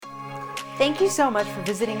Thank you so much for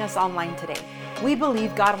visiting us online today. We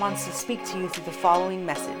believe God wants to speak to you through the following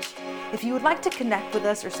message. If you would like to connect with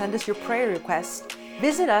us or send us your prayer requests,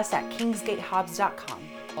 visit us at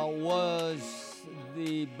kingsgatehobbs.com. Was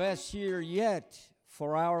the best year yet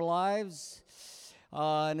for our lives.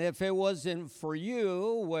 And if it wasn't for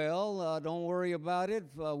you, well, don't worry about it.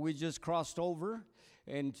 We just crossed over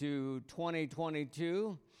into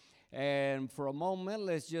 2022. And for a moment,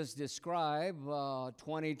 let's just describe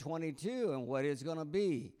 2022 and what it's going to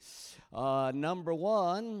be. Number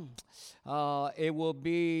one, it will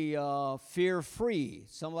be fear-free.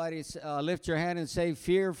 Somebody lift your hand and say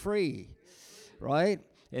fear-free, right?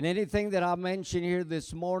 And anything that I mentioned here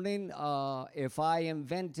this morning, if I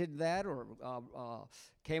invented that or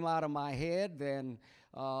came out of my head, then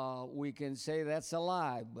we can say that's a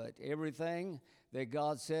lie. But everything that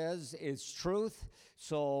God says is truth.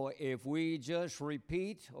 So if we just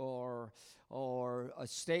repeat or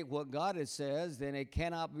state what God says, then it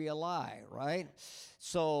cannot be a lie, right?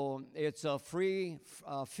 So it's a fear-free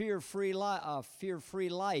life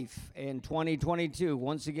in 2022.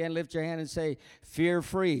 Once again, lift your hand and say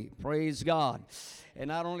fear-free. Praise God. And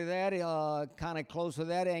not only that, kind of close with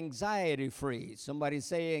that, anxiety-free. Somebody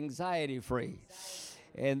say anxiety-free.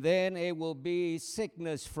 And then it will be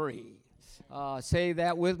sickness-free. Say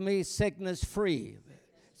that with me, sickness-free.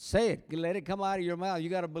 Say it. Let it come out of your mouth. You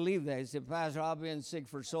got to believe that. You say, Pastor, I've been sick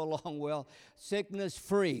for so long. Well,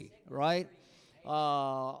 sickness-free, right?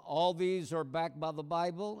 All these are backed by the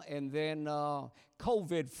Bible. And then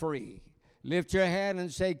COVID-free. Lift your hand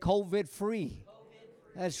and say COVID-free.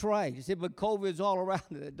 That's right. You see, but COVID's all around.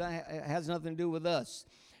 It has nothing to do with us.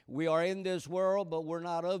 We are in this world, but we're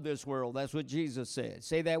not of this world. That's what Jesus said.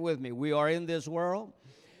 Say that with me. We are in this world,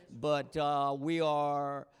 but we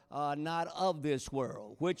are not of this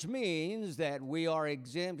world, which means that we are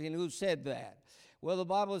exempt. And who said that? Well, the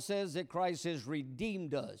Bible says that Christ has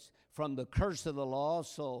redeemed us from the curse of the law.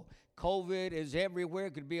 So COVID is everywhere.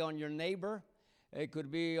 It could be on your neighbor. It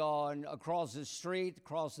could be on across the street,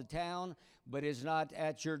 across the town, but it's not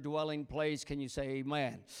at your dwelling place. Can you say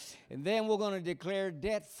amen? And then we're going to declare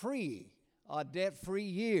debt-free, a debt-free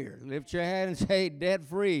year. Lift your hand and say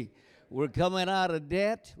debt-free. We're coming out of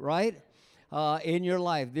debt, right, in your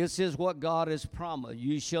life. This is what God has promised.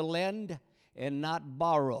 You shall lend and not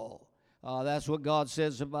borrow. That's what God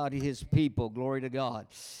says about his people. Glory to God.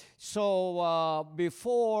 So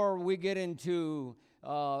before we get into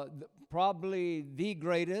probably the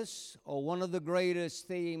greatest or one of the greatest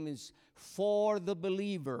themes for the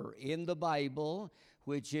believer in the Bible,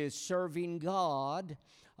 which is serving God,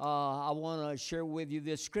 I want to share with you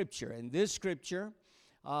this scripture. And this scripture,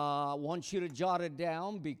 I want you to jot it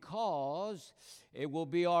down because it will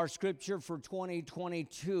be our scripture for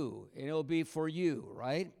 2022, and it'll be for you,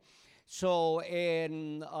 right? So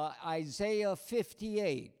in Isaiah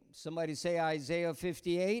 58, somebody say Isaiah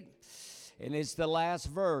 58, and it's the last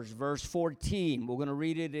verse, verse 14. We're going to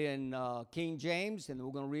read it in King James, and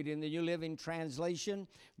we're going to read it in the New Living Translation.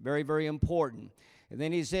 Very, very important. And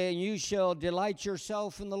then he's saying, you shall delight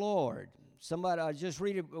yourself in the Lord. Somebody, just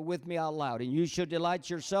read it with me out loud. And you shall delight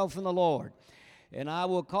yourself in the Lord. And I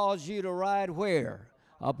will cause you to ride where?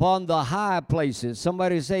 Upon the high places.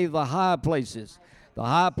 Somebody say the high places. The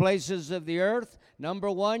high places of the earth. Number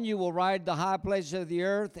one, you will ride the high places of the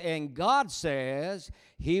earth. And God says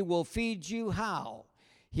he will feed you how?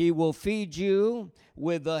 He will feed you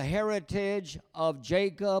with the heritage of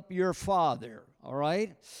Jacob your father. All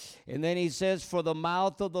right? And then he says, for the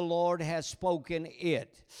mouth of the Lord has spoken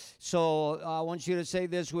it. So I want you to say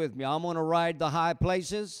this with me. I'm going to ride the high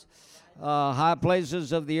places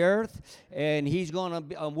of the earth, and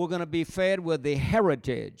we're going to be fed with the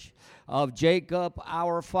heritage of Jacob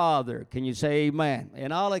our father. Can you say amen?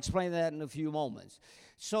 And I'll explain that in a few moments.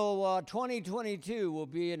 So 2022 will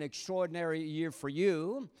be an extraordinary year for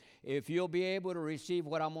you if you'll be able to receive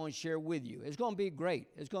what I'm going to share with you. It's going to be great.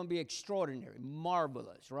 It's going to be extraordinary,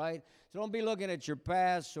 marvelous, right? So don't be looking at your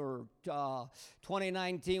past or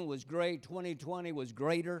 2019 was great, 2020 was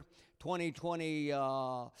greater,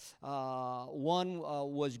 2021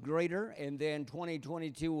 was greater, and then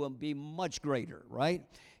 2022 will be much greater, right?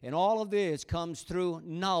 And all of this comes through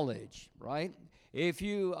knowledge, right? If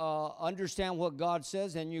you understand what God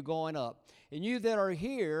says, then you're going up. And you that are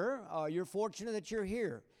here, you're fortunate that you're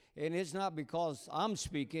here. And it's not because I'm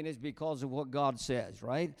speaking, it's because of what God says,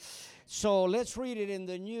 right? So let's read it in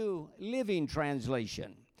the New Living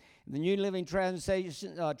Translation. The New Living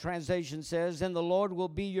Translation says, and the Lord will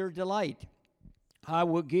be your delight. I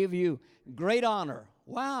will give you great honor.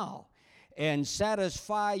 Wow. And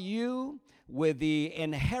satisfy you with the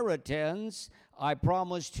inheritance I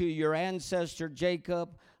promised to your ancestor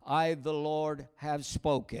Jacob, I, the Lord, have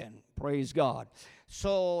spoken. Praise God.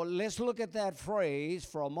 So let's look at that phrase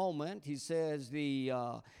for a moment. He says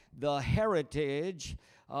the heritage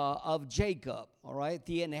of Jacob, all right?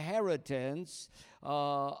 The inheritance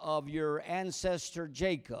of your ancestor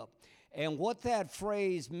Jacob. And what that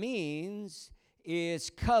phrase means is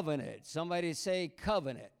covenant. Somebody say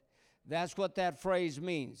covenant. That's what that phrase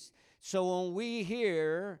means. So when we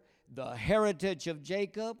hear the heritage of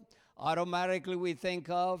Jacob, automatically we think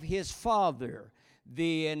of his father,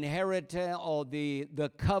 the inheritance or the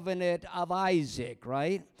covenant of Isaac,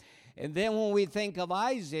 right? And then when we think of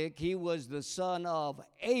Isaac, he was the son of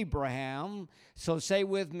Abraham. So say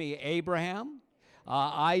with me, Abraham,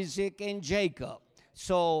 Isaac, and Jacob.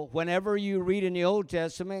 So whenever you read in the Old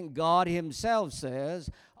Testament, God himself says,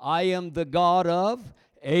 I am the God of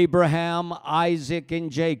Abraham, Isaac, and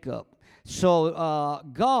Jacob. So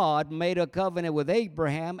God made a covenant with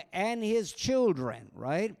Abraham and his children,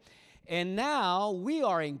 right? And now we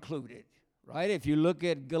are included, right? If you look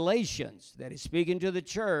at Galatians, that is speaking to the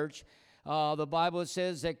church, the Bible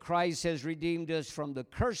says that Christ has redeemed us from the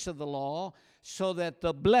curse of the law so that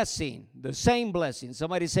the blessing, the same blessing,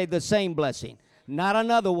 somebody say the same blessing, not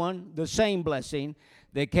another one, the same blessing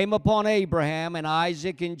that came upon Abraham and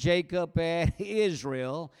Isaac and Jacob and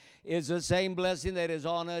Israel is the same blessing that is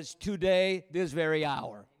on us today, this very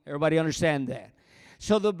hour. Everybody understand that?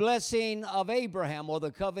 So the blessing of Abraham, or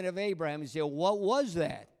the covenant of Abraham, you say, what was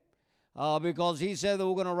that? Because he said that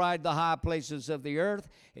we're going to ride the high places of the earth,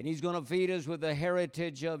 and he's going to feed us with the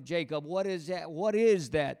heritage of Jacob. What is that? What is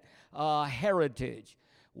that heritage?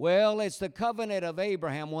 Well, it's the covenant of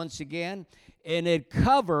Abraham once again, and it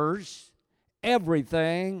covers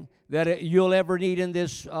everything that you'll ever need in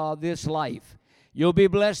this life. You'll be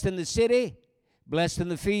blessed in the city, blessed in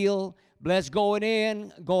the field, blessed going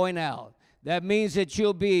in, going out. That means that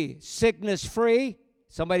you'll be sickness-free.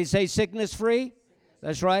 Somebody say sickness-free.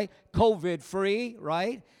 That's right. COVID-free,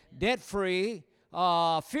 right? Debt-free,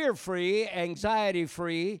 fear-free,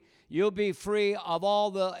 anxiety-free. You'll be free of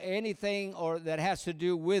all anything or that has to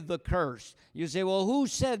do with the curse. You say, well, who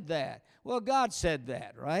said that? Well, God said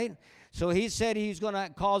that, right? So he said he's going to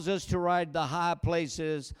cause us to ride the high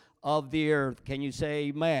places of the earth. Can you say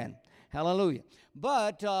amen? Hallelujah.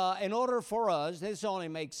 But in order for us, this only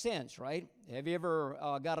makes sense, right? Have you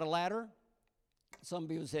ever got a ladder? Some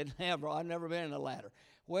people said, never. I've never been in a ladder.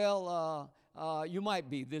 Well, you might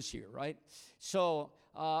be this year, right? So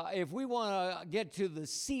if we want to get to the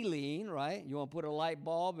ceiling, right, you want to put a light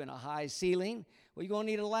bulb in a high ceiling, well, you're going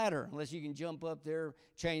to need a ladder, unless you can jump up there,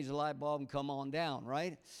 change the light bulb, and come on down,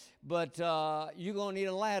 right? But you're going to need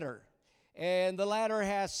a ladder. And the ladder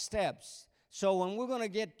has steps. So when we're going to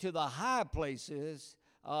get to the high places,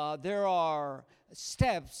 there are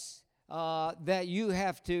steps that you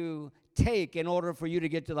have to take in order for you to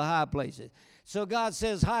get to the high places. So God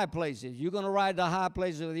says high places. You're going to ride the high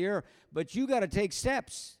places of the earth, but you got to take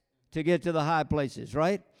steps to get to the high places,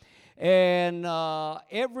 right? And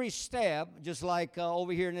every step, just like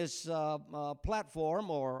over here in this platform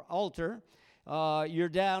or altar, you're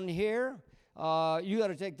down here, you got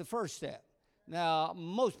to take the first step. Now,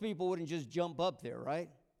 most people wouldn't just jump up there, right?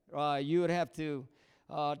 You would have to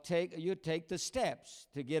take the steps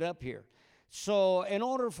to get up here. So in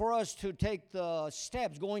order for us to take the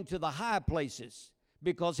steps going to the high places,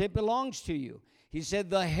 because it belongs to you, he said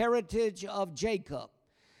the heritage of Jacob.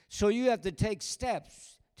 So you have to take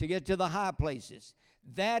steps to get to the high places.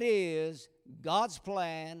 That is God's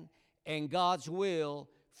plan and God's will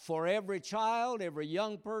for every child, every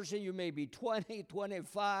young person. You may be 20,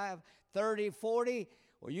 25, 30, 40,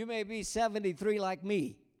 or you may be 73 like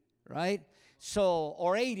me, right? So,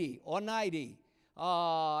 or 80 or 90.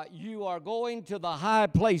 You are going to the high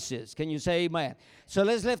places. Can you say amen? So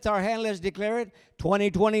let's lift our hand. Let's declare it.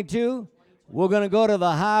 2022, we're going to go to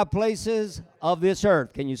the high places of this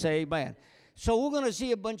earth. Can you say amen? So we're going to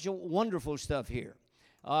see a bunch of wonderful stuff here.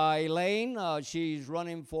 Elaine, she's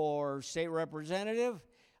running for state representative.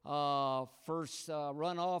 First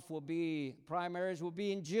runoff primaries will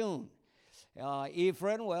be in June.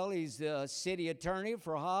 Ephraim, well, he's the city attorney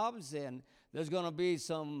for Hobbs, and there's going to be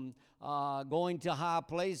some going to high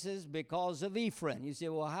places because of Ephraim. You say,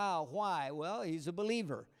 well, how? Why? Well, he's a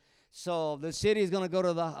believer. So the city is going to go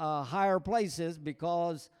to the higher places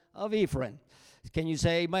because of Ephraim. Can you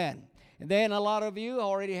say amen? And then a lot of you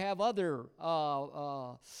already have other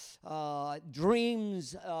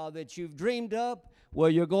dreams that you've dreamed up where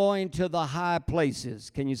you're going to the high places.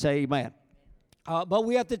 Can you say amen? But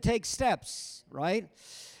we have to take steps, right?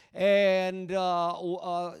 And there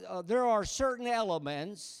are certain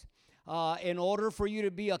elements in order for you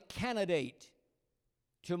to be a candidate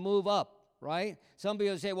to move up right? Some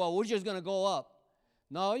people say, well, we're just going to go up.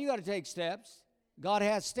 No, you got to take steps. God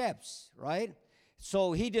has steps, right?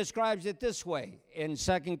 So he describes it this way. In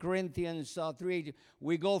 2 Corinthians 3,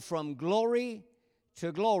 we go from glory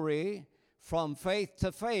to glory, from faith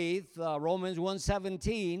to faith, Romans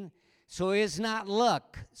 1:17. So it's not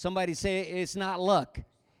luck. Somebody say it's not luck.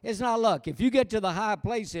 It's not luck. If you get to the high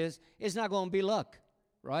places, it's not going to be luck,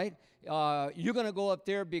 right? You're going to go up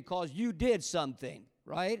there because you did something,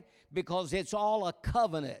 right? Because it's all a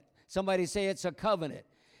covenant. Somebody say it's a covenant.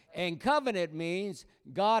 And covenant means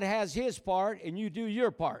God has his part and you do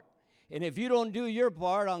your part. And if you don't do your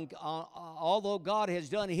part, although God has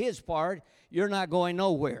done his part, you're not going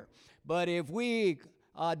nowhere. But if we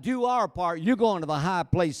do our part, you're going to the high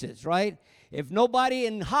places, right? If nobody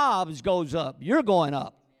in Hobbs goes up, you're going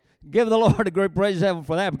up. Give the Lord a great praise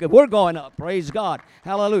for that, because we're going up. Praise God.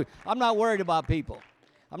 Hallelujah. I'm not worried about people.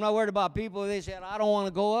 I'm not worried about people. They said, I don't want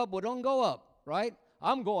to go up. Well, don't go up, right?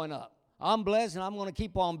 I'm going up. I'm blessed, and I'm going to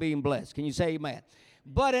keep on being blessed. Can you say amen?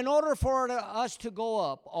 But in order for us to go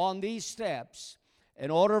up on these steps,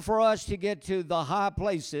 in order for us to get to the high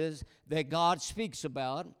places that God speaks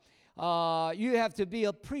about, you have to be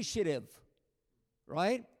appreciative,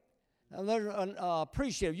 right?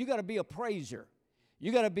 Appreciative. You got to be a praiser.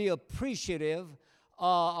 You got to be appreciative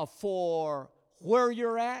for where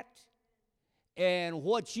you're at and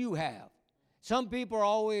what you have. Some people are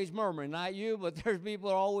always murmuring, not you, but there's people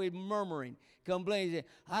are always murmuring, complaining.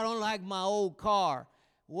 I don't like my old car.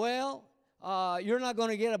 Well, you're not going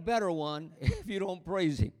to get a better one if you don't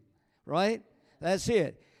praise him, right? That's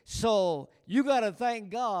it. So you got to thank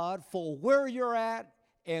God for where you're at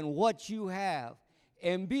and what you have,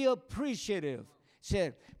 and be appreciative.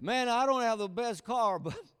 Said, man, I don't have the best car,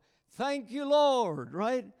 but thank you, Lord,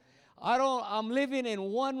 right? I'm living in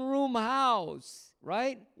one-room house,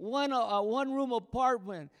 right? One-room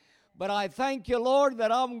apartment. But I thank you, Lord,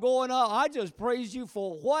 that I'm going up. I just praise you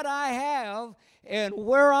for what I have and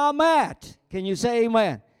where I'm at. Can you say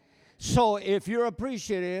amen? So if you're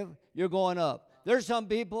appreciative, you're going up. There's some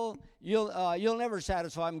people, you'll never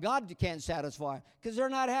satisfy them. God can't satisfy them because they're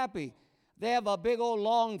not happy. They have a big old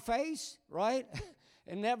long face, right?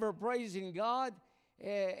 And never praising God.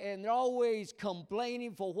 And they're always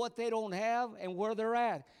complaining for what they don't have and where they're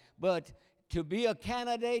at. But to be a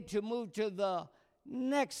candidate to move to the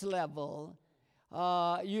next level,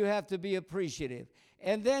 you have to be appreciative.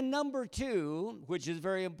 And then number 2, which is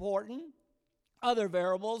very important, other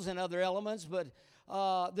variables and other elements, but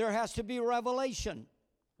there has to be revelation,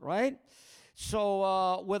 right?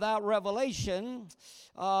 So without revelation,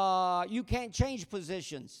 you can't change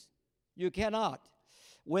positions. You cannot.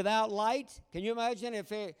 Without light, can you imagine if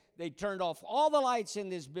they turned off all the lights in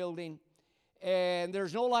this building and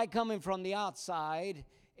there's no light coming from the outside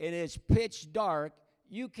and it's pitch dark?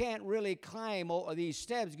 You can't really climb over these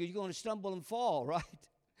steps because you're going to stumble and fall, right?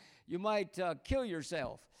 You might kill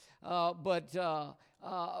yourself. But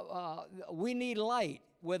we need light.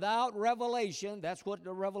 Without revelation, that's what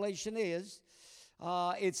the revelation is.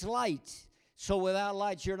 It's light. So without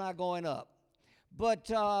light, you're not going up. But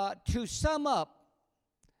to sum up,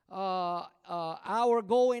 our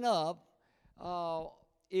going up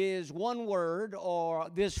is one word, or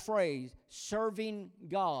this phrase, serving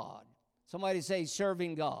God. Somebody say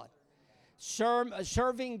serving God.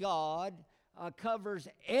 Serving God covers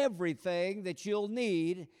everything that you'll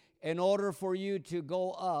need in order for you to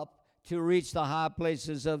go up to reach the high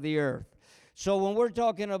places of the earth. So when we're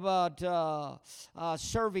talking about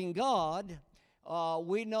serving God,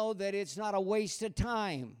 we know that it's not a waste of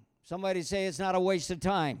time. Somebody say it's not a waste of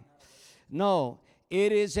time. No,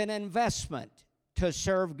 it is an investment to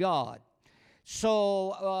serve God.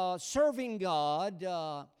 So serving God,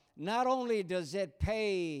 not only does it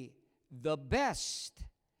pay the best,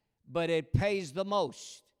 but it pays the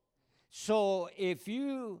most. So if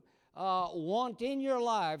you want in your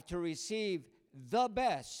life to receive the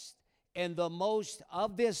best and the most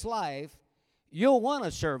of this life, you'll want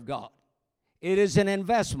to serve God. It is an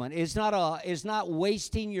investment. It's not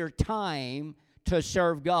wasting your time to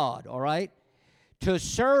serve God, all right? To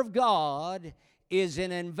serve God is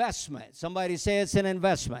an investment. Somebody say it's an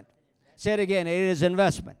investment. Say it again, it is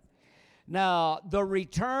investment. Now, the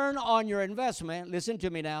return on your investment, listen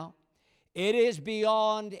to me now, it is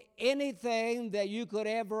beyond anything that you could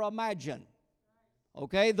ever imagine.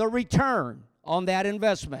 Okay, the return on that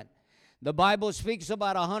investment. The Bible speaks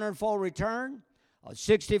about 100-fold return, a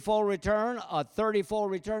 60-fold return, a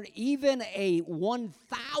 30-fold return, even a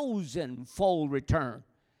 1,000-fold return.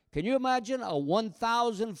 Can you imagine a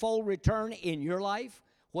 1,000-fold return in your life?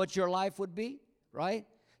 What your life would be, right?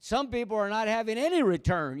 Some people are not having any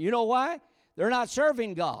return. You know why? They're not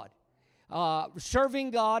serving God.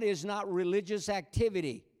 Serving God is not religious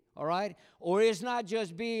activity, all right? Or it's not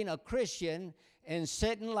just being a Christian and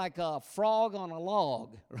sitting like a frog on a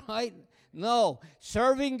log, right? No,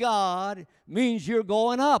 serving God means you're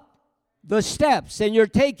going up the steps and you're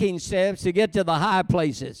taking steps to get to the high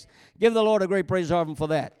places. Give the Lord a great praise offering for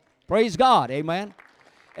that. Praise God, amen.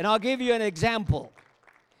 And I'll give you an example.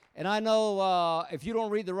 And I know if you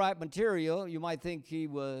don't read the right material, you might think he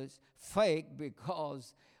was fake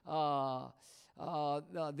because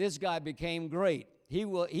this guy became great.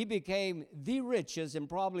 He became the richest and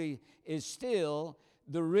probably is still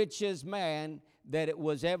the richest man that it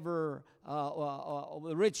was ever,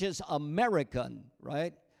 the richest American,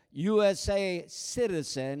 right? USA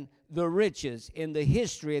citizen, the richest in the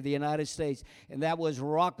history of the United States. And that was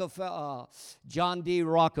John D.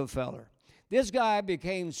 Rockefeller. This guy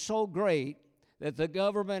became so great that the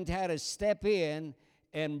government had to step in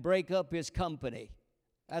and break up his company.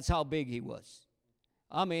 That's how big he was.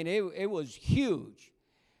 I mean, it was huge.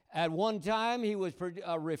 At one time, he was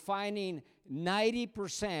refining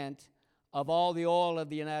 90% of all the oil of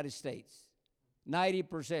the United States.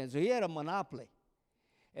 90%. So he had a monopoly.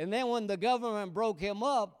 And then when the government broke him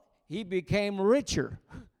up, he became richer.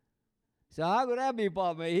 So how could that be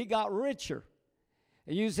possible? He got richer.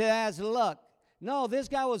 And you say that's luck. No, this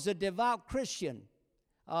guy was a devout Christian,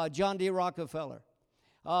 John D. Rockefeller.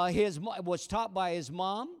 Was taught by his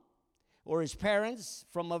mom or his parents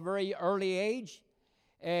from a very early age.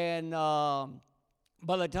 And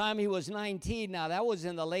by the time he was 19, now that was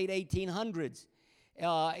in the late 1800s.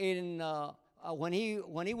 When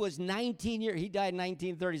he was 19 years, he died in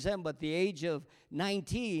 1937, but the age of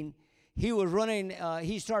 19, he was running,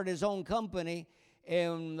 he started his own company,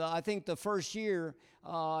 and I think the first year,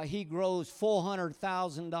 he grows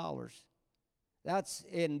 $400,000. That's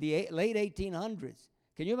in the late 1800s.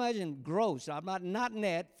 Can you imagine gross? Not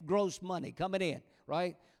net, gross money coming in,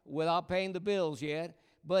 right? Without paying the bills yet.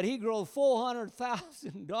 But he grew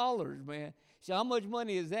 $400,000, man. So how much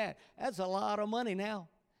money is that? That's a lot of money now.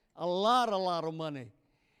 A lot of money.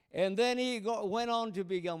 And then he went on to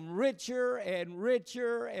become richer and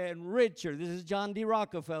richer and richer. This is John D.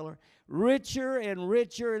 Rockefeller. Richer and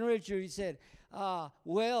richer and richer. He said, it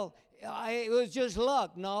was just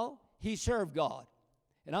luck. No, he served God.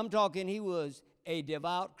 And I'm talking he was a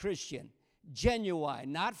devout Christian.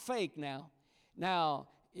 Genuine, not fake now. Now,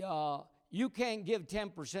 you can't give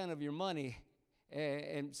 10% of your money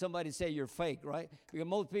and somebody say you're fake, right? Because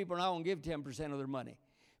most people are not going to give 10% of their money.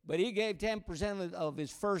 But he gave 10% of his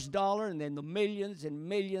first dollar, and then the millions and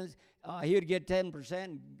millions, he would get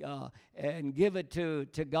 10% and give it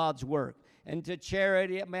to God's work and to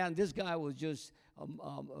charity. Man, this guy was just,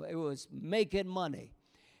 it was making money.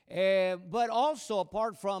 But also,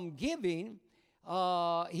 apart from giving,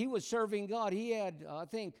 he was serving God. He had, I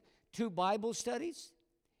think, 2 Bible studies.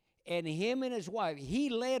 And him and his wife, he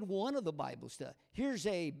led one of the Bible studies. Here's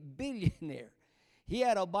a billionaire. He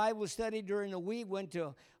had a Bible study during the week, went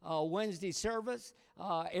to Wednesday service.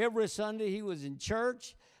 Every Sunday he was in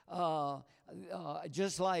church,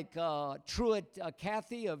 just like Truett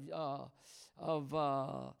Cathy of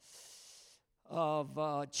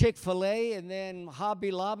Chick-fil-A, and then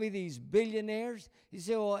Hobby Lobby, these billionaires. He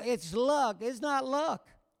said, well, it's luck. It's not luck.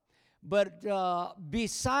 But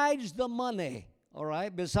besides the money, all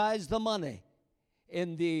right, besides the money,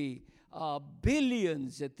 in the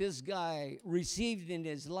billions that this guy received in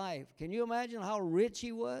his life. Can you imagine how rich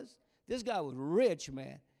he was? This guy was rich,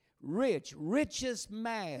 man. Richest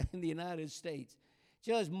man in the United States.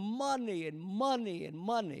 Just money and money and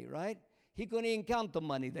money, right? He couldn't even count the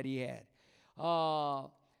money that he had.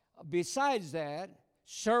 Besides that,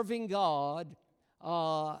 serving God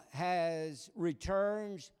has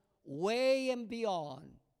returns way and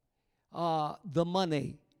beyond the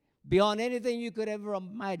money, beyond anything you could ever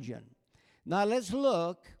imagine. Now let's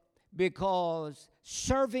look, because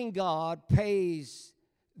serving God pays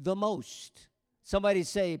the most. Somebody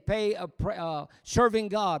say, serving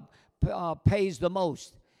God pays the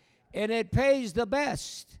most. And it pays the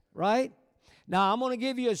best, right? Now I'm going to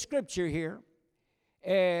give you a scripture here.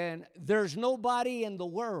 And there's nobody in the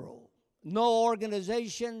world, no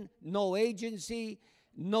organization, no agency,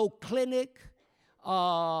 no clinic,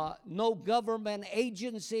 no government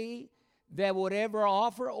agency that would ever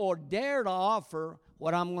offer or dare to offer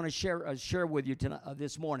what I'm going to share with you tonight,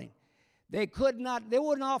 this morning. They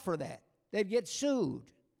wouldn't offer that. They'd get sued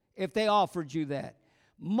if they offered you that,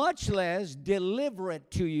 much less deliver it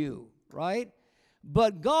to you, right?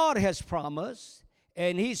 But God has promised,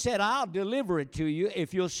 and he said, I'll deliver it to you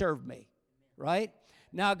if you'll serve me, right?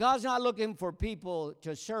 Now, God's not looking for people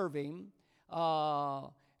to serve him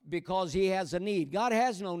because he has a need. God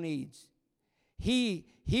has no needs.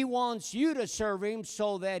 He wants you to serve Him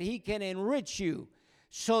so that He can enrich you,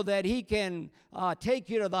 so that He can take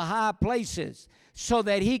you to the high places, so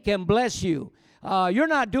that He can bless you. You're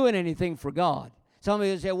not doing anything for God. Some of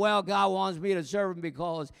you say, well, God wants me to serve Him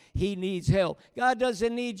because He needs help. God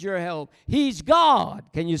doesn't need your help. He's God.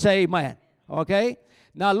 Can you say amen? Okay?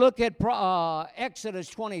 Now look at Exodus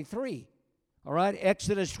 23. All right?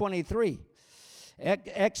 Exodus 23.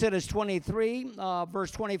 Exodus 23,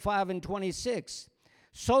 verse 25 and 26.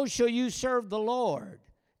 So shall you serve the Lord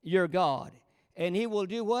your God, and He will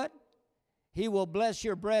do what? He will bless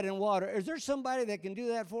your bread and water. Is there somebody that can do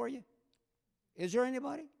that for you? Is there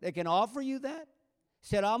anybody that can offer you that?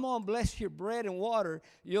 Said, I'm going to bless your bread and water.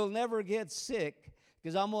 You'll never get sick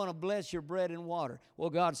because I'm going to bless your bread and water. Well,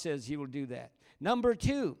 God says He will do that. Number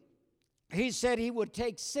 2, He said He would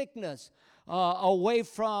take sickness away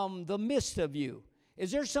from the midst of you.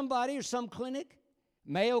 Is there somebody or some clinic,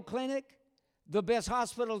 Mayo Clinic, the best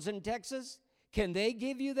hospitals in Texas, can they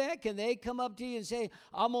give you that? Can they come up to you and say,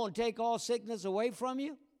 I'm going to take all sickness away from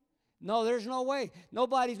you? No, there's no way.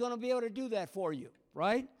 Nobody's going to be able to do that for you,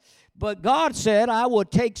 right? But God said, I will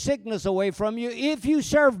take sickness away from you if you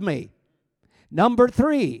serve me. Number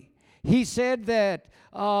 3, He said that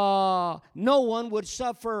no one would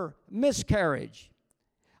suffer miscarriage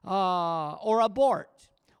or abort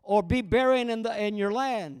or be barren in your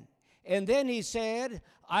land. And then He said,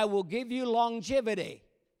 I will give you longevity.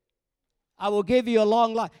 I will give you a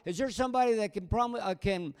long life. Is there somebody that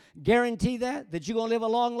can guarantee that you're going to live a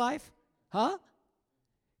long life? Huh?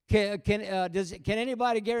 Can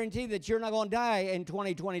anybody guarantee that you're not going to die in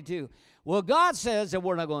 2022? Well, God says that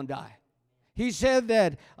we're not going to die. He said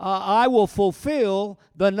that I will fulfill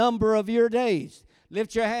the number of your days.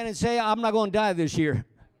 Lift your hand and say, I'm not going to die this year.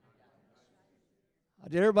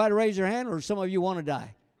 Did everybody raise their hand, or some of you want to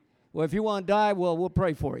die? Well, if you want to die, well, we'll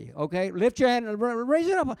pray for you, okay? Lift your hand and raise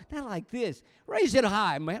it up. Not like this. Raise it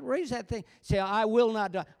high, man. Raise that thing. Say, I will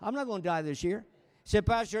not die. I'm not going to die this year. Say,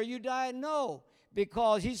 Pastor, are you dying? No,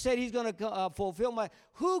 because He said He's going to fulfill my...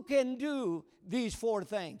 Who can do these 4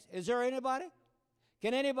 things? Is there anybody?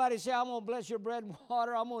 Can anybody say, I'm going to bless your bread and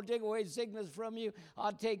water, I'm going to take away sickness from you,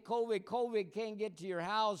 I'll take COVID. COVID can't get to your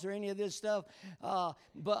house or any of this stuff.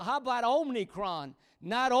 But how about Omicron?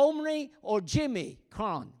 Not Omni or Jimmy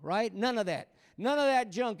Cron, right? None of that. None of that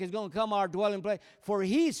junk is going to come our dwelling place. For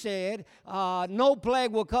He said, no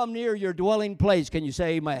plague will come near your dwelling place. Can you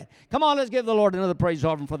say amen? Come on, let's give the Lord another praise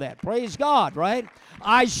offering for that. Praise God, right?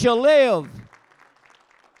 I shall live.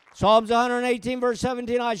 Psalms 118, verse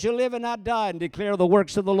 17, I shall live and not die and declare the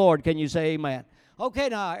works of the Lord. Can you say amen? Okay,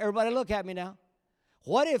 now, everybody look at me now.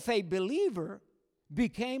 What if a believer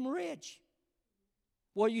became rich?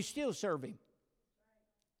 Well, you still serve Him.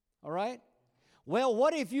 All right? Well,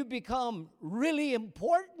 what if you become really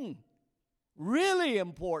important? Really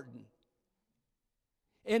important.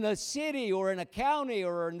 In a city or in a county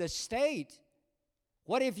or in the state.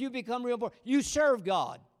 What if you become real important? You serve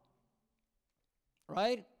God.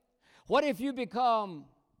 Right? What if you become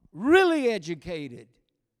really educated?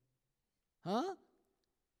 Huh?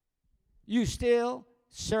 You still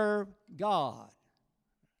serve God.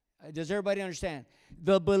 Does everybody understand?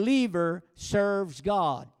 The believer serves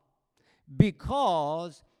God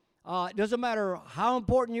because it doesn't matter how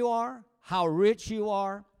important you are, how rich you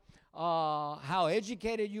are, how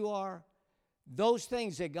educated you are, those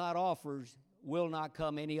things that God offers will not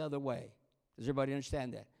come any other way. Does everybody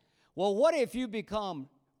understand that? Well, what if you become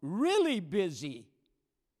really busy?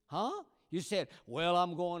 Huh? You said, well,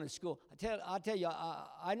 I'm going to school. I'll tell you,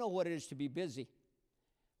 I know what it is to be busy.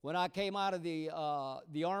 When I came out of the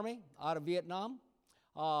Army, out of Vietnam,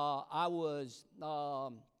 I was,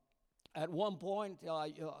 at one point,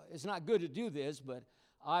 it's not good to do this, but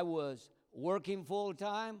I was working full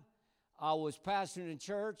time, I was pastoring in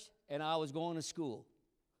church, and I was going to school.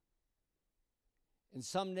 And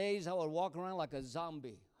some days I would walk around like a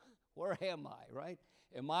zombie. Where am I, right?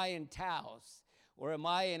 Am I in Taos? Or am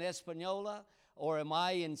I in Espanola? Or am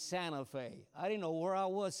I in Santa Fe? I didn't know where I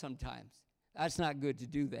was sometimes. That's not good to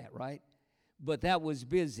do that, right? But that was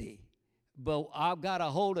busy. But I got a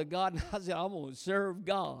hold of God, and I said, I'm going to serve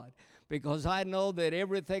God because I know that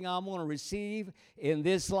everything I'm going to receive in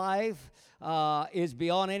this life is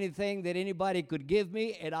beyond anything that anybody could give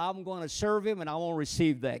me, and I'm going to serve Him, and I won't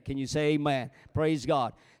receive that. Can you say amen? Praise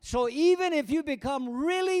God. So even if you become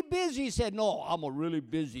really busy, you said, no, I'm a really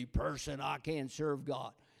busy person. I can't serve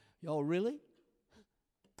God. Y'all really?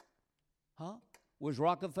 Huh? Was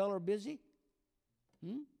Rockefeller busy?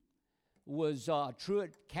 Was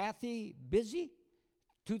Truett Cathy busy?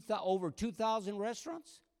 Over 2,000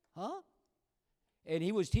 restaurants? Huh? And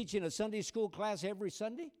he was teaching a Sunday school class every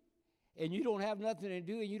Sunday? and you don't have nothing to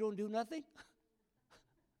do and you don't do nothing?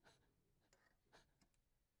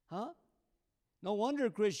 Huh? No wonder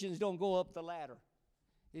Christians don't go up the ladder.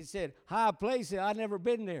 He said, high places, I've never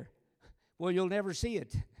been there. Well, you'll never see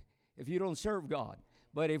it if you don't serve God.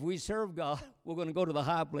 But if we serve God, we're going to go to the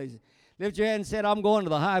high places. Lift your hand and say, I'm going to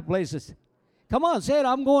the high places. Come on, say it,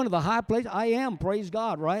 I'm going to the high place. I am, praise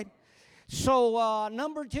God, right? So,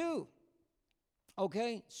 number 2,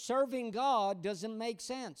 okay, serving God doesn't make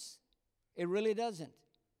sense. It really doesn't.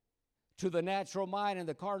 To the natural mind and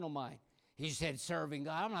the carnal mind. He said, serving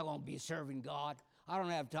God. I'm not going to be serving God. I don't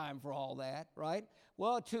have time for all that, right?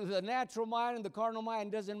 Well, to the natural mind and the carnal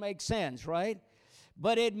mind doesn't make sense, right?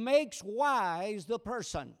 But it makes wise the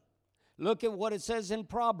person. Look at what it says in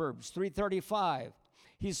Proverbs 3:35.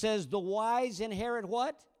 He says, the wise inherit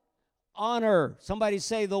what? Honor. Somebody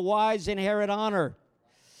say, the wise inherit honor.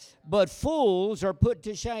 But fools are put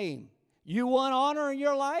to shame. You want honor in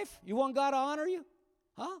your life? You want God to honor you?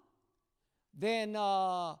 Huh? Then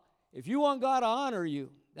if you want God to honor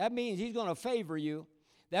you, that means He's going to favor you.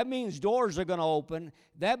 That means doors are going to open.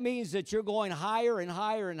 That means that you're going higher and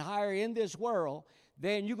higher and higher in this world.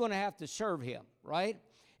 Then you're going to have to serve Him, right?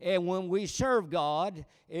 And when we serve God,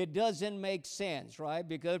 it doesn't make sense, right?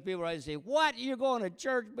 Because people are say, what? You're going to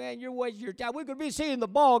church, man? You're wasting your time. We could be seeing the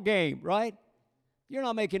ball game, right? You're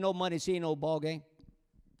not making no money seeing no ball game,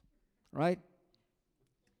 right?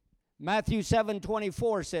 Matthew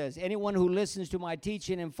 7:24 says, anyone who listens to my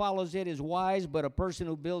teaching and follows it is wise, but a person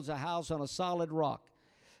who builds a house on a solid rock.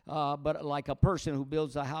 But like a person who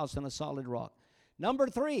builds a house on a solid rock. Number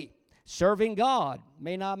 3, serving God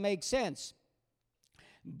may not make sense,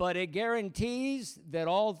 but it guarantees that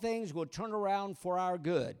all things will turn around for our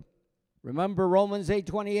good. Remember Romans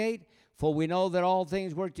 8:28? For we know that all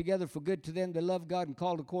things work together for good to them that love God and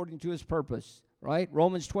called according to His purpose. Right?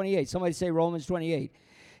 Romans 28. Somebody say Romans 28.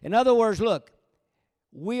 In other words, look,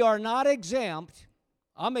 we are not exempt.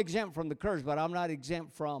 I'm exempt from the curse, but I'm not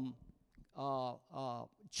exempt from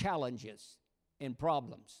challenges and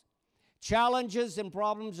problems. Challenges and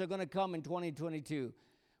problems are going to come in 2022.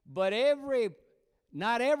 But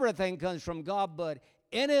not everything comes from God, but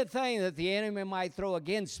anything that the enemy might throw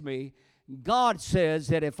against me, God says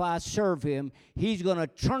that if I serve Him, He's going to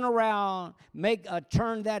turn around,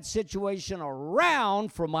 turn that situation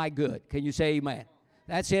around for my good. Can you say amen?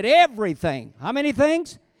 That's it, everything. How many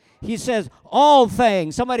things? He says all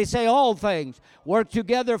things. Somebody say all things work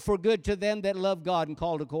together for good to them that love God and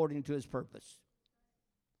called according to His purpose.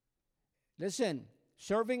 Listen,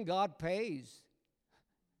 serving God pays.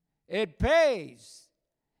 It pays.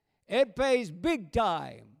 It pays big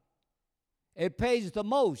time. It pays the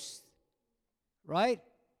most, right?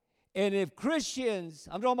 And if Christians,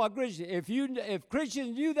 I'm talking about Christians, if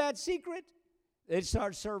Christians knew that secret, they'd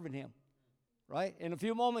start serving Him, right? In a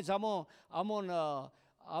few moments, I'm gonna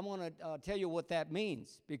tell you what that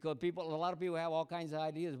means, because a lot of people have all kinds of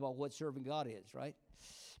ideas about what serving God is, right?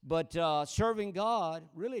 But serving God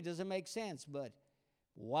really doesn't make sense. But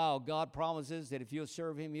wow, God promises that if you'll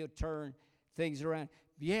serve Him, He'll turn things around.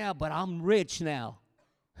 Yeah, but I'm rich now.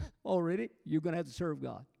 Oh, really? You're going to have to serve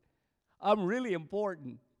God. I'm really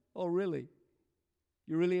important. Oh, really?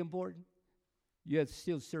 You're really important? You have to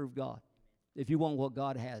still serve God if you want what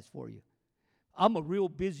God has for you. I'm a real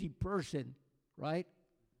busy person, right?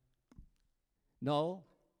 No.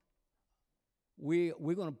 We're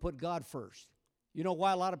going to put God first. You know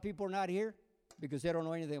why a lot of people are not here? Because they don't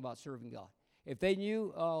know anything about serving God. If they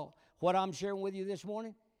knew what I'm sharing with you this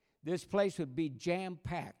morning, this place would be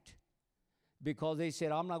jam-packed, because they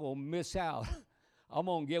said, I'm not going to miss out. I'm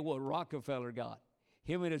going to get what Rockefeller got.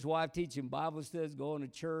 Him and his wife teaching Bible studies, going to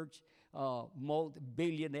church,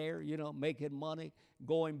 multi-billionaire, making money,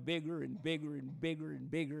 going bigger and bigger and bigger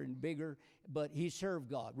and bigger and bigger. But he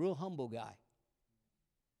served God, real humble guy.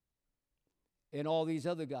 And all these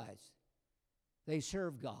other guys, they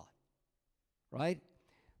serve God, right?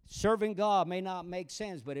 Serving God may not make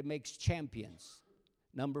sense, but it makes champions.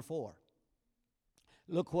 Number 4.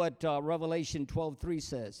 Look what Revelation 12:3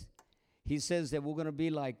 says. He says that we're going to be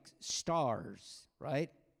like stars, right?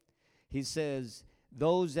 He says,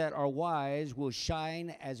 those that are wise will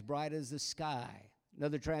shine as bright as the sky.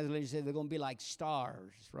 Another translation says they're going to be like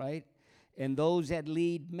stars, right? And those that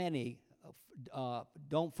lead many,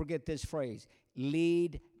 don't forget this phrase,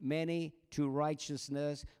 lead many to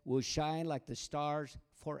righteousness will shine like the stars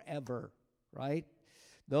forever, right?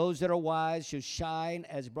 Those that are wise shall shine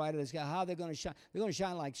as bright as the sky. How are they going to shine? They're going to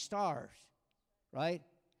shine like stars, right?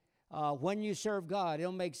 When you serve God,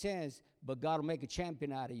 it'll make sense, but God will make a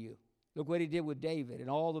champion out of you. Look what He did with David and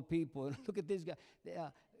all the people. Look at this guy.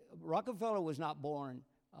 Rockefeller was not born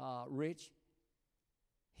rich.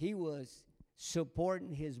 he was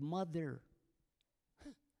supporting his mother.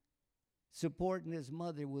 Supporting his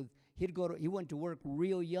mother with, he went to work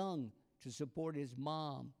real young to support his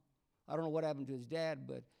mom. I don't know what happened to his dad,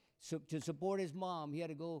 but to support his mom, he had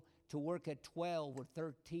to go to work at 12 or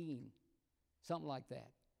 13, something like that.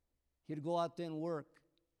 He'd go out there and work,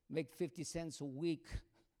 make 50 cents a week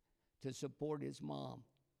to support his mom.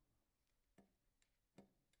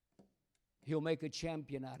 He'll make a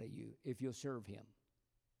champion out of you if you'll serve him.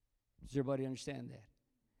 Does everybody understand that?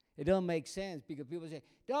 It doesn't make sense because people say,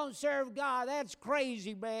 don't serve God. That's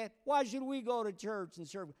crazy, man. Why should we go to church and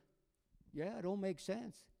serve? Yeah, it don't make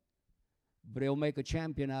sense. But he'll make a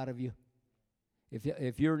champion out of you.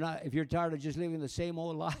 If you're tired of just living the same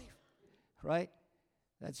old life, right?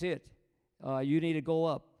 That's it. You need to go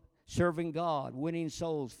up. Serving God, winning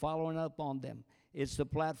souls, following up on them. It's the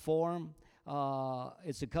platform.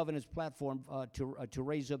 It's the covenant's platform to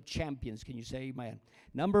raise up champions. Can you say amen?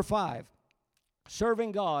 Number 5,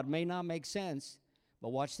 serving God may not make sense, but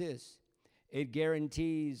watch this. It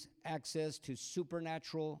guarantees access to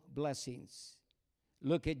supernatural blessings.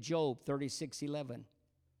 Look at Job 36:11.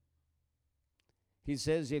 He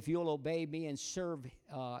says, if you'll obey me and serve,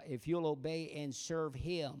 if you'll obey and serve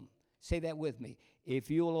him. Say that with me. If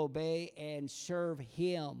you'll obey and serve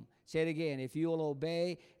him. Say it again. If you'll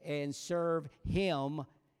obey and serve him,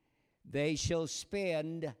 they shall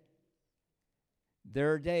spend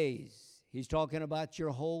their days. He's talking about your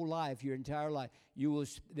whole life, your entire life.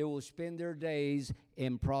 They will spend their days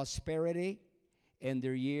in prosperity and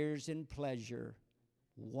their years in pleasure.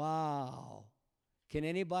 Wow. Can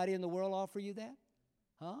anybody in the world offer you that?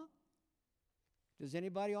 Huh? Does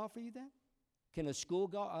anybody offer you that? Can a school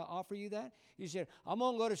offer you that? You said, I'm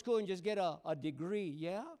going to go to school and just get a degree.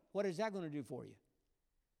 Yeah? What is that going to do for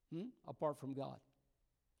you? Apart from God.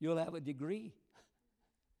 You'll have a degree.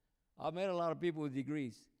 I've met a lot of people with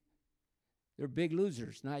degrees. They're big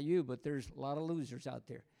losers. Not you, but there's a lot of losers out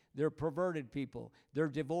there. They're perverted people. They're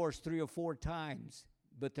divorced 3 or 4 times.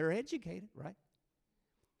 But they're educated, right?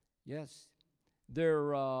 Yes.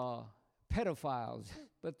 They're pedophiles,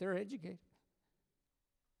 but they're educated.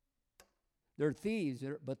 They're thieves,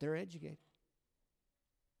 but they're educated.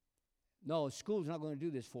 No, school's not going to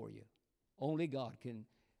do this for you. Only God can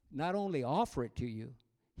not only offer it to you,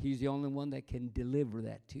 he's the only one that can deliver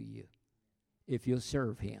that to you if you'll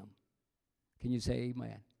serve him. Can you say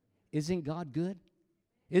amen? Isn't God good?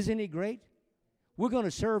 Isn't he great? We're going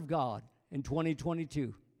to serve God in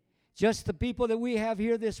 2022. Just the people that we have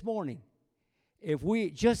here this morning. If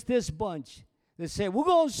we, just this bunch that say, we're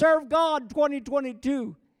going to serve God in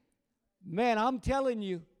 2022. Man, I'm telling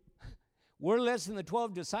you, we're less than the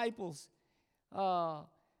 12 disciples. We're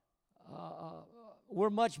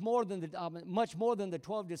much more than the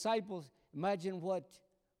 12 disciples. Imagine what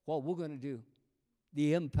we're going to do.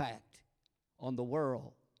 The impact on the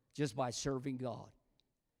world just by serving God.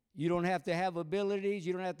 You don't have to have abilities.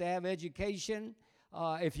 You don't have to have education.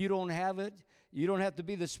 If you don't have it, you don't have to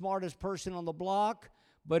be the smartest person on the block.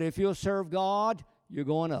 But if you'll serve God, you're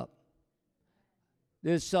going up.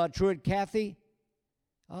 This Truett Cathy,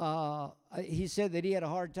 he said that he had a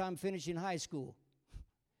hard time finishing high school.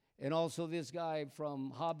 And also this guy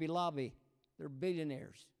from Hobby Lobby, they're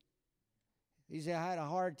billionaires. He said, I had a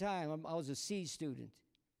hard time. I was a C student.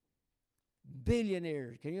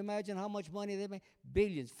 Billionaires. Can you imagine how much money they make?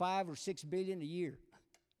 Billions, 5 or 6 billion a year.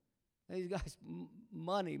 These guys,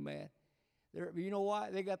 money, man. You know why?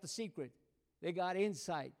 They got the secret. They got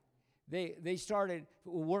insight. They started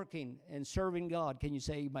working and serving God. Can you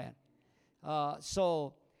say amen?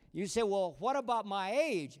 So you say, well, what about my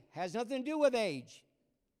age? Has nothing to do with age.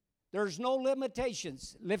 There's no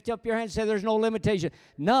limitations. Lift up your hand and say there's no limitation.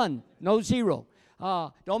 None. No, zero.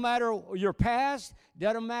 Don't matter your past.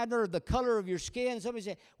 Doesn't matter the color of your skin. Somebody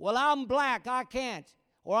say, well, I'm black. I can't.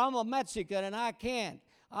 Or I'm a Mexican and I can't.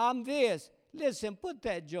 I'm this. Listen, put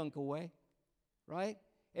that junk away. Right?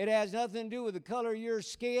 It has nothing to do with the color of your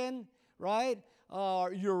skin, right?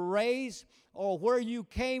 Or your race, or where you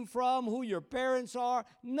came from, who your parents are.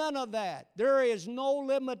 None of that. There is no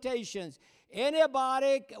limitations.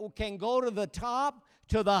 Anybody can go to the top,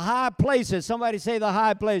 to the high places. Somebody say the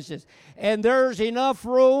high places. And there's enough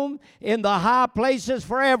room in the high places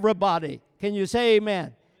for everybody. Can you say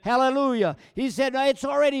amen? Hallelujah. He said, no, it's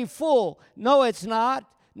already full. No, it's not.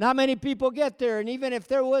 Not many people get there, and even if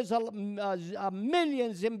there was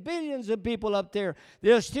millions and billions of people up there,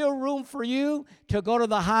 there's still room for you to go to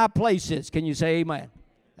the high places. Can you say amen?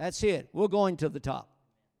 That's it. We're going to the top,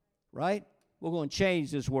 right? We're going to change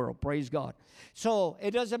this world. Praise God. So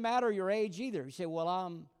it doesn't matter your age either. You say, well,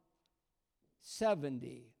 I'm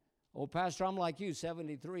 70. Oh, Pastor, I'm like you,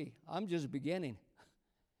 73. I'm just beginning.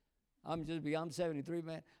 I'm 73,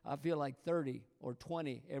 man. I feel like 30 or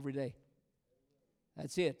 20 every day.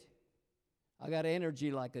 That's it. I got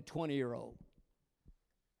energy like a 20-year-old.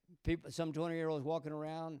 Some 20-year-olds walking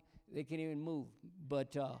around, they can't even move.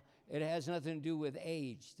 But it has nothing to do with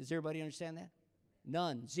age. Does everybody understand that?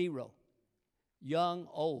 None, zero. Young,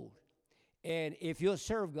 old. And if you'll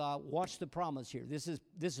serve God, watch the promise here. This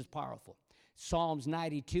is powerful. Psalms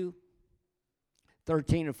 92,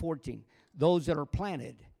 13 and 14. Those that are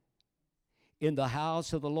planted in the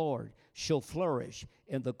house of the Lord shall flourish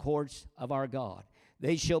in the courts of our God.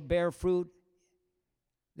 They shall bear fruit.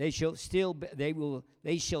 They shall still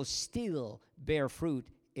bear fruit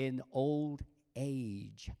in old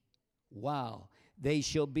age. Wow. They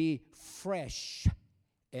shall be fresh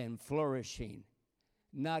and flourishing.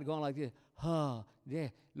 Not going like this.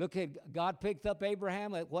 Look at God picked up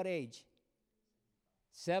Abraham at what age?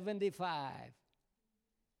 75.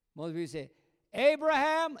 Most people say,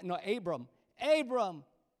 Abram,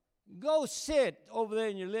 go sit over there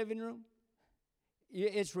in your living room.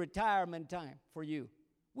 It's retirement time for you.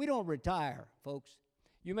 We don't retire, folks.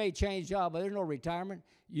 You may change job, but there's no retirement.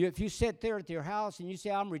 If you sit there at your house and you say,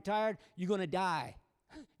 I'm retired, you're going to die.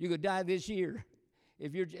 You're going to die this year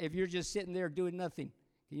if you're just sitting there doing nothing.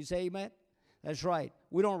 Can you say amen? That's right.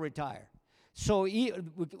 We don't retire. So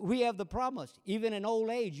we have the promise. Even in old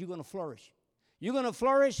age, you're going to flourish. You're going to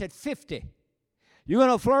flourish at 50. You're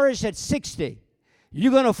going to flourish at 60.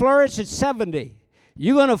 You're going to flourish at 70.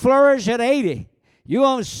 You're going to flourish at 80. You're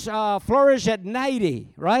going to flourish at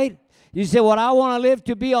 90, right? You say, well, I want to live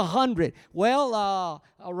to be 100. Well,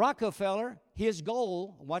 Rockefeller, his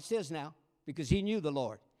goal, watch this now, because he knew the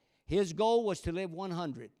Lord. His goal was to live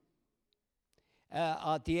 100.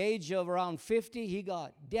 At the age of around 50, he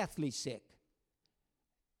got deathly sick.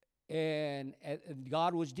 And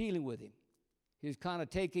God was dealing with him. He was kind of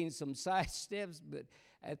taking some side steps, but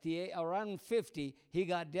around 50, he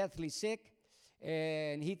got deathly sick,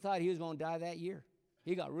 and he thought he was going to die that year.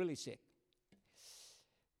 He got really sick.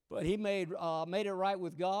 But he made it right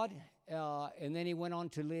with God, and then he went on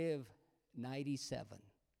to live 97.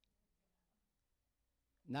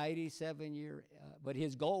 97 years, but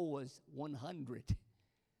his goal was 100.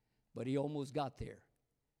 But he almost got there.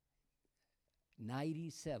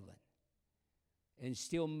 97. And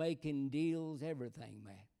still making deals, everything,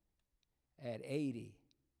 man. At 80.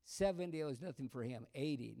 70, it was nothing for him.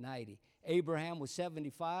 80, 90. Abraham was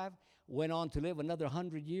 75, went on to live another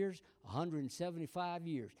 100 years, 175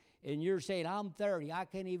 years. And you're saying, I'm 30, I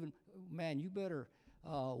can't even, man, you better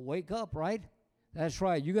wake up, right? That's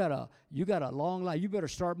right. You got a long life. You better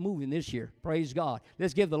start moving this year. Praise God.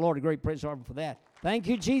 Let's give the Lord a great praise offering for that. Thank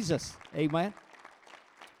you, Jesus. Amen.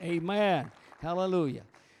 Amen. Hallelujah.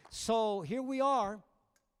 So here we are.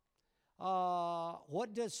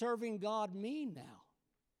 What does serving God mean now?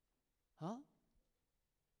 Huh?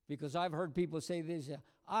 Because I've heard people say this,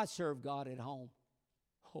 I serve God at home.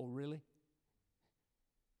 Oh, really?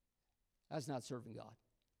 That's not serving God.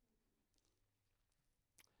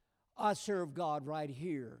 I serve God right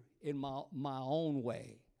here in my own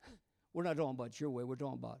way. We're not talking about your way. We're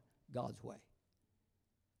talking about God's way.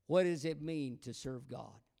 What does it mean to serve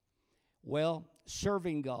God? Well,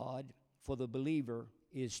 serving God for the believer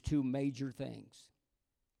is two major things.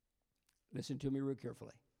 Listen to me real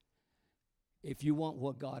carefully. If you want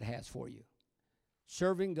what God has for you,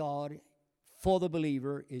 serving God for the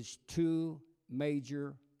believer is two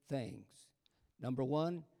major things. Number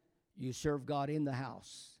one, you serve God in the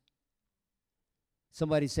house.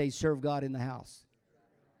 Somebody say, serve God in the house.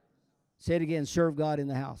 Say it again, serve God in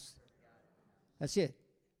the house. That's it.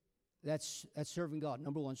 That's serving God.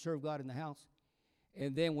 Number one, serve God in the house.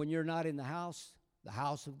 And then when you're not in the house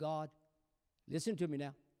of God, listen to me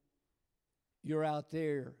now. You're out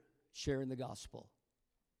there sharing the gospel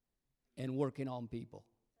and working on people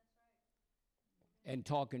and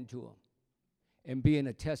talking to them and being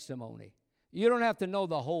a testimony. You don't have to know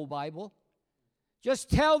the whole Bible. Just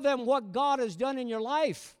tell them what God has done in your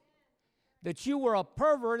life. That you were a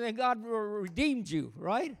pervert and God redeemed you,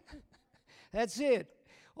 right? That's it.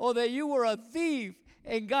 Or that you were a thief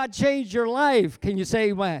and God changed your life. Can you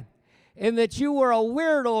say amen? And that you were a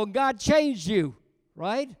weirdo and God changed you,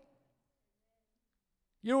 right?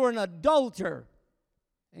 You were an adulterer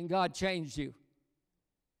and God changed you.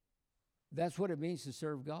 That's what it means to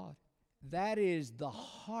serve God. That is the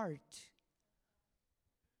heart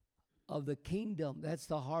of the kingdom. That's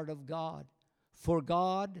the heart of God. For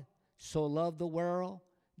God so loved the world,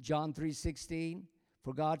 John 3:16,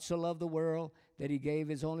 for God so loved the world that he gave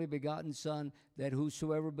his only begotten Son, that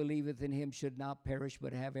whosoever believeth in him should not perish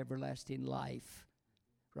but have everlasting life.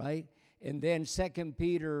 Right? And then 2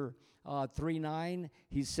 Peter 3:9,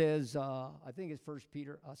 he says, I think it's 2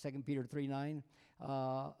 Peter 3:9.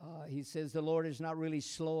 He says the Lord is not really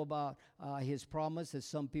slow about his promise, as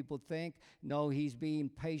some people think. No, he's being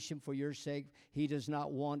patient for your sake. He does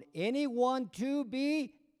not want anyone to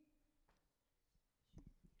be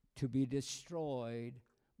destroyed,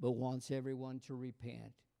 but wants everyone to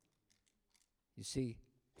repent. You see,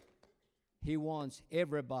 he wants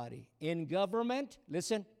everybody in government,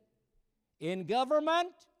 listen, in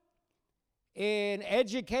government, in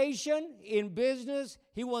education, in business.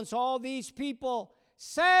 He wants all these people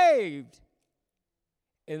saved.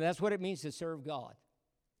 And that's what it means to serve God.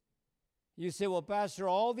 You say, well, Pastor,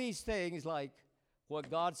 all these things like what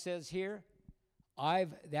God says here,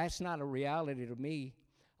 that's not a reality to me.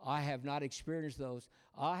 I have not experienced those.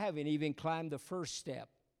 I haven't even climbed the first step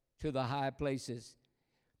to the high places.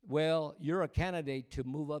 Well, you're a candidate to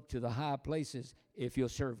move up to the high places if you'll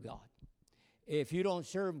serve God. If you don't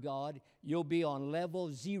serve God, you'll be on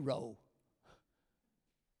level 0.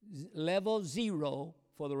 Level 0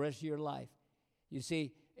 for the rest of your life. You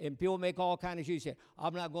see, and people make all kinds of excuses. Say,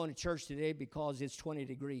 I'm not going to church today because it's 20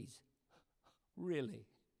 degrees. Really?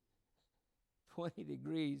 20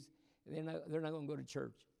 degrees. They're not going to go to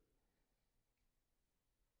church.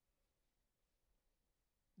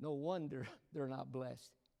 No wonder they're not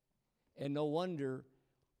blessed. And no wonder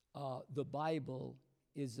the Bible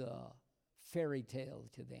is a fairy tale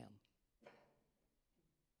to them.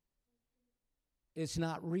 It's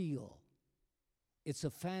not real. It's a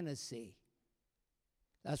fantasy.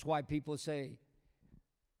 That's why people say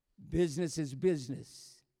business is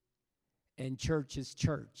business and church is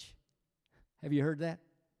church. Have you heard that?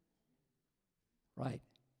 Right.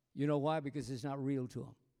 You know why? Because it's not real to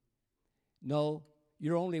them. No,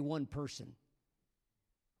 you're only one person,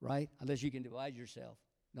 right? Unless you can divide yourself.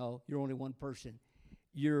 No, you're only one person.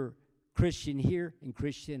 You're Christian here and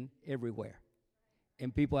Christian everywhere.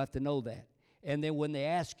 And people have to know that. And then when they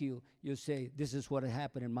ask you, you'll say, this is what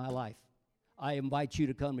happened in my life. I invite you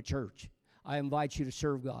to come to church. I invite you to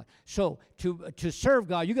serve God. So to serve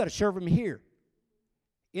God, you got to serve Him here,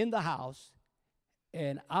 in the house,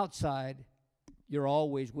 and outside. You're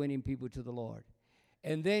always winning people to the Lord.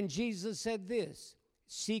 And then Jesus said this,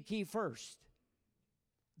 seek ye first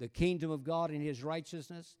the kingdom of God and His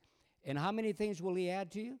righteousness. And how many things will He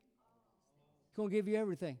add to you? He's going to give you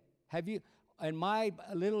everything. Have you, in my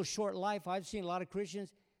little short life, I've seen a lot of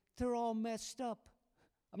Christians, they're all messed up.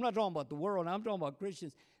 I'm not talking about the world, I'm talking about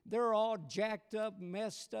Christians. They're all jacked up,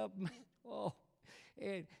 messed up. Oh,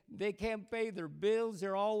 and they can't pay their bills.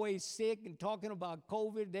 They're always sick and talking about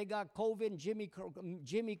COVID. They got COVID and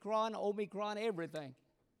Jimmy Cron, Omicron, everything.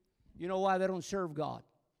 You know why? They don't serve God.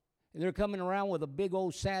 And they're coming around with a big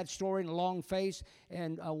old sad story and a long face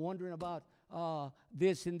and wondering about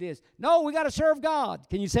this and this. No, we got to serve God.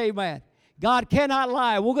 Can you say amen? God cannot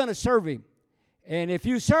lie. We're going to serve Him. And if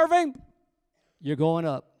you serve Him, you're going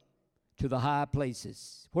up to the high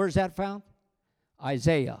places. Where's that found?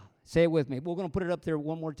 Isaiah. Say it with me. We're going to put it up there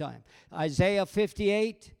one more time. Isaiah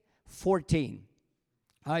 58:14.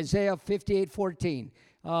 Isaiah 58:14.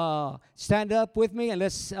 Stand up with me and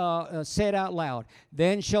let's say it out loud.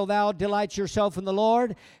 Then shall thou delight yourself in the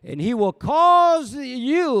Lord, and He will cause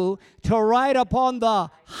you to ride upon the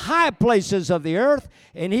high places of the earth,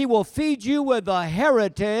 and He will feed you with the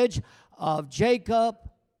heritage of Jacob,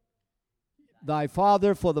 thy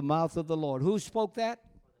father, for the mouth of the Lord. Who spoke that?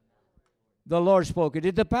 The Lord spoke it.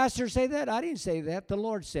 Did the pastor say that? I didn't say that. The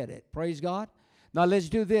Lord said it. Praise God. Now let's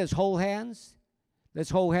do this. Hold hands. Let's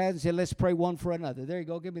hold hands and let's pray one for another. There you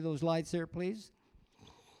go. Give me those lights there, please.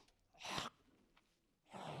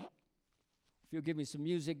 If you'll give me some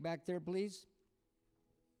music back there, please.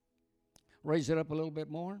 Raise it up a little bit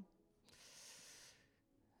more.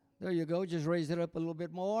 There you go. Just raise it up a little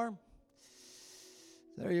bit more.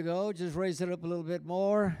 There you go. Just raise it up a little bit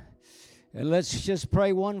more. And let's just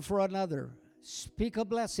pray one for another. Speak a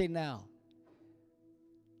blessing now.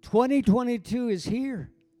 2022 is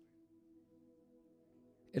here.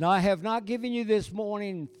 And I have not given you this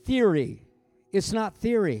morning theory. It's not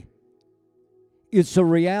theory. It's a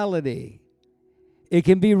reality. It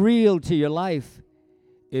can be real to your life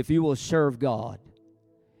if you will serve God.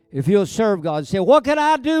 If you'll serve God. Say, what can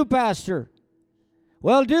I do, Pastor?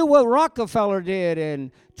 Well, do what Rockefeller did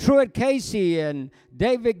and Truett Casey and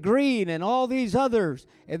David Green and all these others.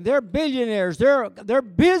 And they're billionaires. They're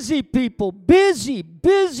busy people. Busy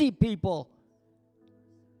people.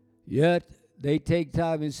 Yet they take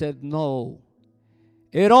time and said, no.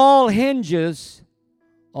 It all hinges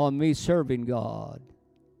on me serving God.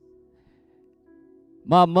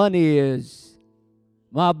 My money is,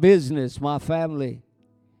 my business, my family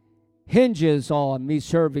hinges on me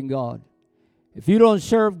serving God. If you don't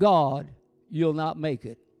serve God, you'll not make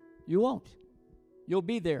it. You won't. You'll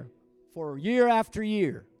be there for year after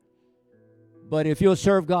year. But if you'll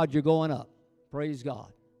serve God, you're going up. Praise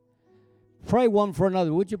God. Pray one for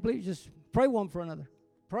another. Would you please just pray one for another?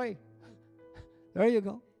 Pray. There you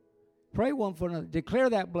go. Pray one for another. Declare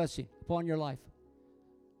that blessing upon your life.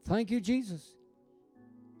 Thank you, Jesus.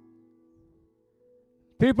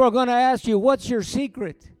 People are going to ask you, what's your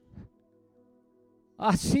secret?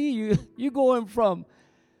 I see you. You're going from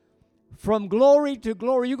glory to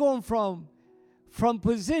glory. You're going from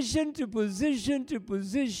position to position to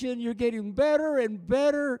position. You're getting better and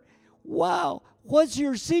better. Wow. What's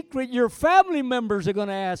your secret? Your family members are going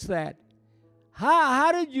to ask that.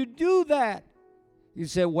 How did you do that? You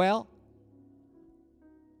say, well,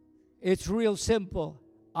 it's real simple.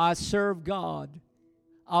 I serve God.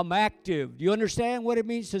 I'm active. Do you understand what it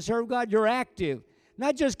means to serve God? You're active.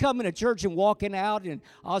 Not just coming to church and walking out and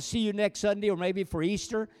I'll see you next Sunday or maybe for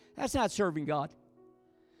Easter. That's not serving God.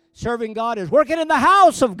 Serving God is working in the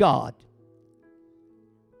house of God.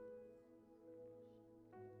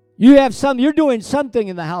 You're doing something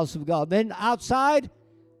in the house of God. Then outside,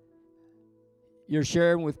 you're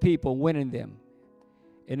sharing with people, winning them,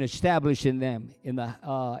 and establishing them in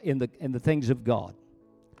the things of God.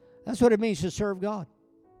 That's what it means to serve God.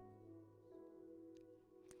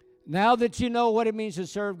 Now that you know what it means to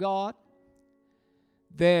serve God,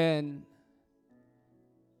 then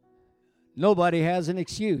nobody has an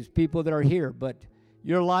excuse, people that are here, but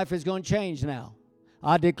your life is going to change now.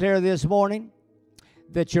 I declare this morning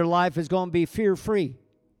that your life is going to be fear-free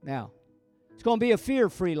now. It's going to be a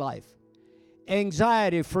fear-free life,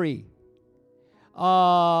 anxiety-free,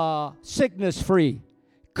 sickness-free,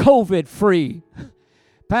 COVID-free.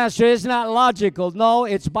 Pastor, it's not logical. No,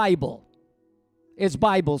 it's Bible. It's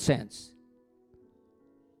Bible sense.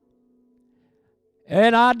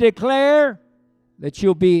 And I declare that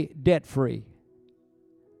you'll be debt-free.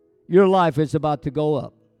 Your life is about to go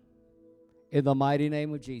up in the mighty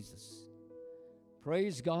name of Jesus.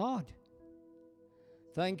 Praise God.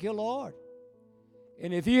 Thank you, Lord.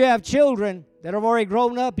 And if you have children that have already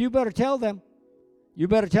grown up, you better tell them. You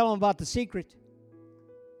better tell them about the secret.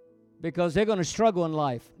 Because they're going to struggle in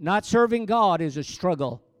life. Not serving God is a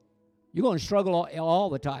struggle. You're going to struggle all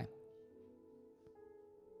the time.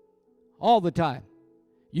 All the time.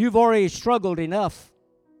 You've already struggled enough.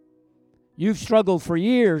 You've struggled for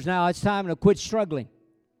years. Now it's time to quit struggling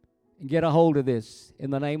and get a hold of this in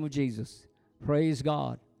the name of Jesus. Praise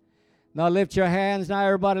God. Now lift your hands. Now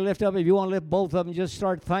everybody lift up. If you want to lift both of them, just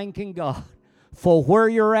start thanking God for where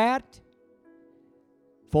you're at.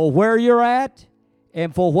 For where you're at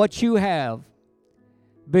and for what you have.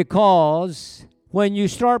 Because when you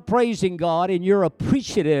start praising God and you're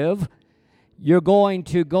appreciative, you're going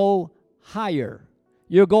to go higher.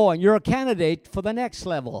 You're a candidate for the next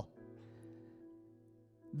level.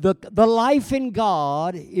 The life in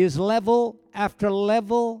God is level after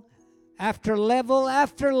level after level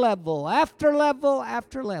after level after level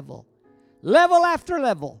after level. Level after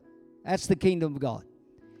level. That's the kingdom of God.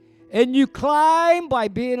 And you climb by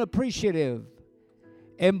being appreciative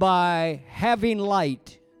and by having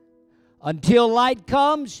light. Until light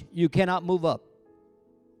comes, you cannot move up.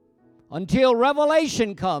 Until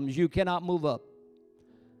revelation comes, you cannot move up.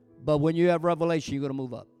 But when you have revelation, you're going to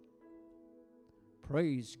move up.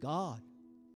 Praise God.